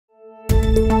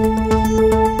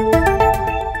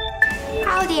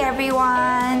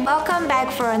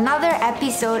another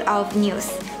episode of News.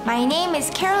 My name is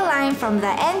Caroline from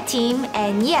the N team,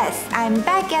 and yes, I'm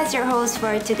back as your host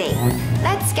for today.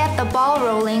 Let's get the ball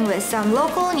rolling with some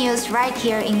local news right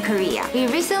here in Korea. We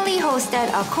recently hosted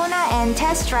a KONA N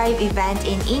Test Drive event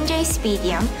in Inje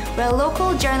Stadium, where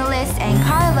local journalists and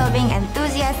car-loving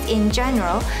enthusiasts in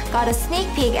general got a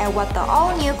sneak peek at what the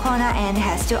all-new KONA N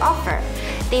has to offer.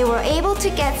 They were able to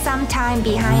get some time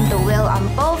behind the wheel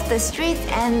on both the streets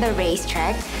and the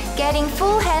racetrack, getting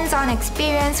full hands-on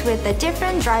experience with the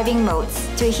different driving modes,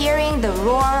 to hearing the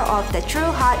roar of the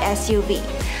true hot SUV.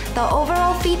 The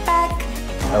overall feedback?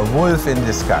 A wolf in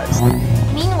disguise.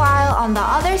 Meanwhile, on the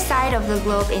other side of the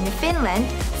globe in Finland,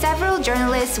 several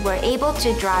journalists were able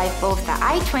to drive both the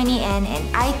i20N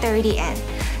and i30N.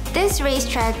 This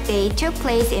racetrack day took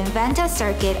place in Vantaa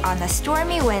Circuit on a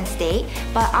stormy Wednesday,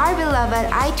 but our beloved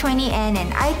i20N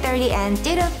and i30N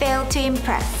didn't fail to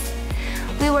impress.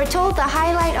 We were told the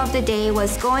highlight of the day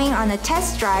was going on a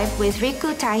test drive with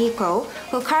Riku Tahiko,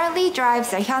 who currently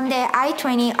drives a Hyundai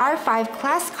i20 R5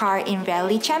 class car in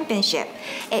Rally Championship.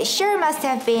 It sure must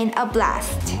have been a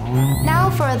blast. Now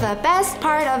for the best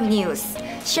part of news,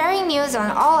 sharing news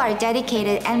on all our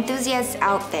dedicated enthusiasts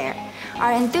out there.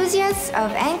 Our enthusiasts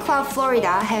of N Club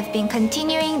Florida have been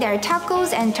continuing their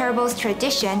tacos and turbos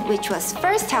tradition, which was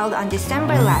first held on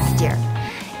December last year.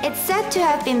 It's said to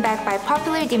have been back by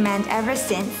popular demand ever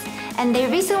since, and they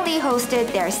recently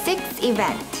hosted their 6th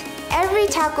event. Every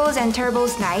Tacos and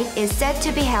Turbos night is said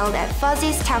to be held at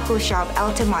Fuzzy's Taco Shop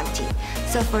Altamonte.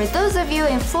 So for those of you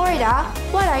in Florida,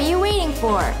 what are you waiting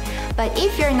for? But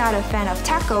if you're not a fan of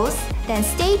tacos, then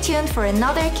stay tuned for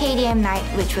another KDM night,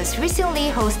 which was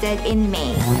recently hosted in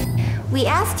May. We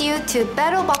asked you to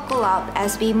better buckle up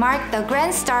as we mark the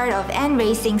grand start of N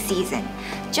racing season.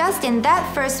 Just in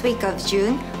that first week of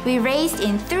June, we raced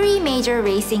in 3 major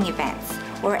racing events,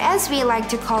 or as we like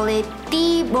to call it,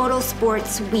 the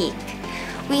Motorsports Week.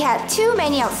 We had too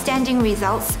many outstanding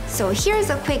results, so here's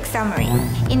a quick summary.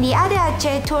 In the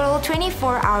ADACE Total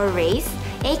 24-hour race,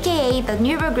 aka the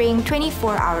Nürburgring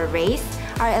 24-hour race,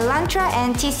 our Elantra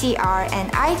N TCR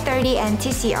and i30 N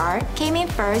TCR came in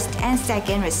first and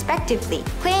second respectively,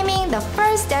 claiming the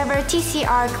first ever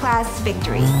TCR class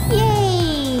victory.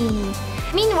 Yay!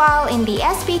 Meanwhile, in the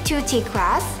SP2T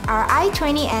class, our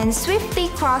i20N swiftly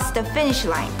crossed the finish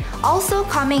line, also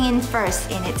coming in first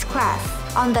in its class.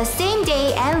 On the same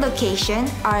day and location,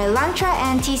 our Elantra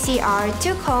N TCR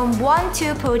took home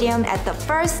 1-2 podium at the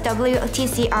first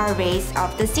WTCR race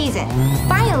of the season.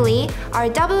 Finally, our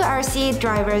WRC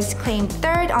drivers claimed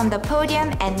 3rd on the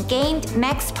podium and gained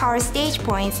max power stage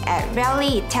points at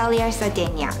Rally Italia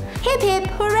Sardinia. Hip hip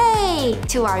hooray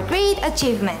to our great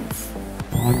achievements!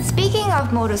 Speaking of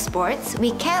motorsports,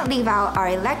 we can't leave out our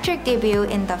electric debut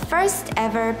in the first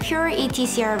ever pure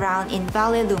ETCR round in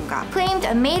Vallelunga, claimed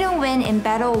a maiden win in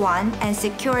Battle 1 and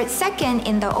secured 2nd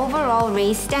in the overall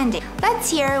race standing. Let's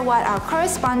hear what our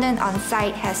correspondent on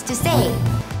site has to say.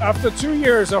 After 2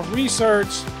 years of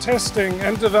research, testing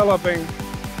and developing,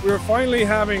 we're finally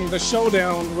having the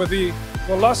showdown with the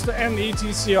Veloster N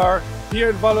ETCR here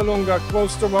at Vallelunga,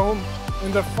 close to Rome,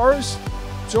 in the first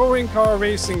touring car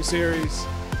racing series.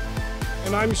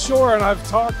 And I'm sure, and I've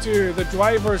talked to the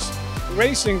drivers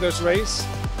racing this race,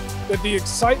 that the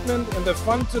excitement and the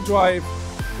fun to drive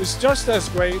is just as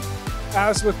great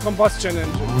as with combustion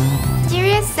engines.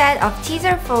 Serious set of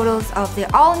teaser photos of the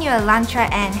all-new Elantra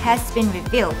N has been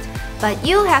revealed, but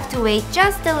you'll have to wait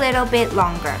just a little bit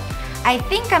longer. I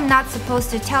think I'm not supposed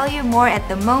to tell you more at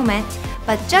the moment,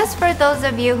 but just for those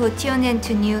of you who tuned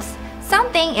into news,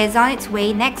 something is on its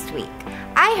way next week.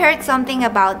 I heard something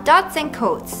about dots and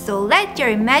codes, so let your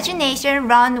imagination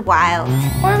run wild.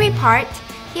 Before we part,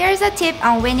 here's a tip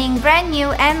on winning brand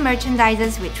new N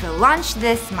merchandises which will launch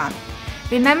this month.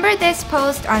 Remember this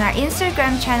post on our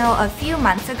Instagram channel a few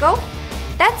months ago?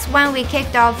 That's when we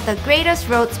kicked off the Greatest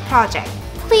Roads project.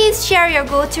 Please share your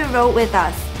go-to road with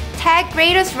us. Tag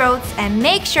Greatest Roads and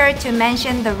make sure to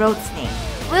mention the road's name.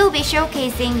 We'll be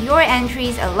showcasing your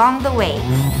entries along the way.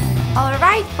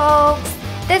 Alright folks!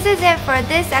 This is it for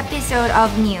this episode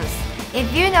of News.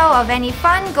 If you know of any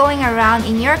fun going around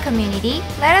in your community,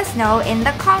 let us know in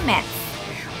the comments.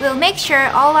 We'll make sure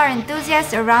all our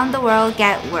enthusiasts around the world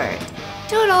get word.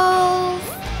 Toodles!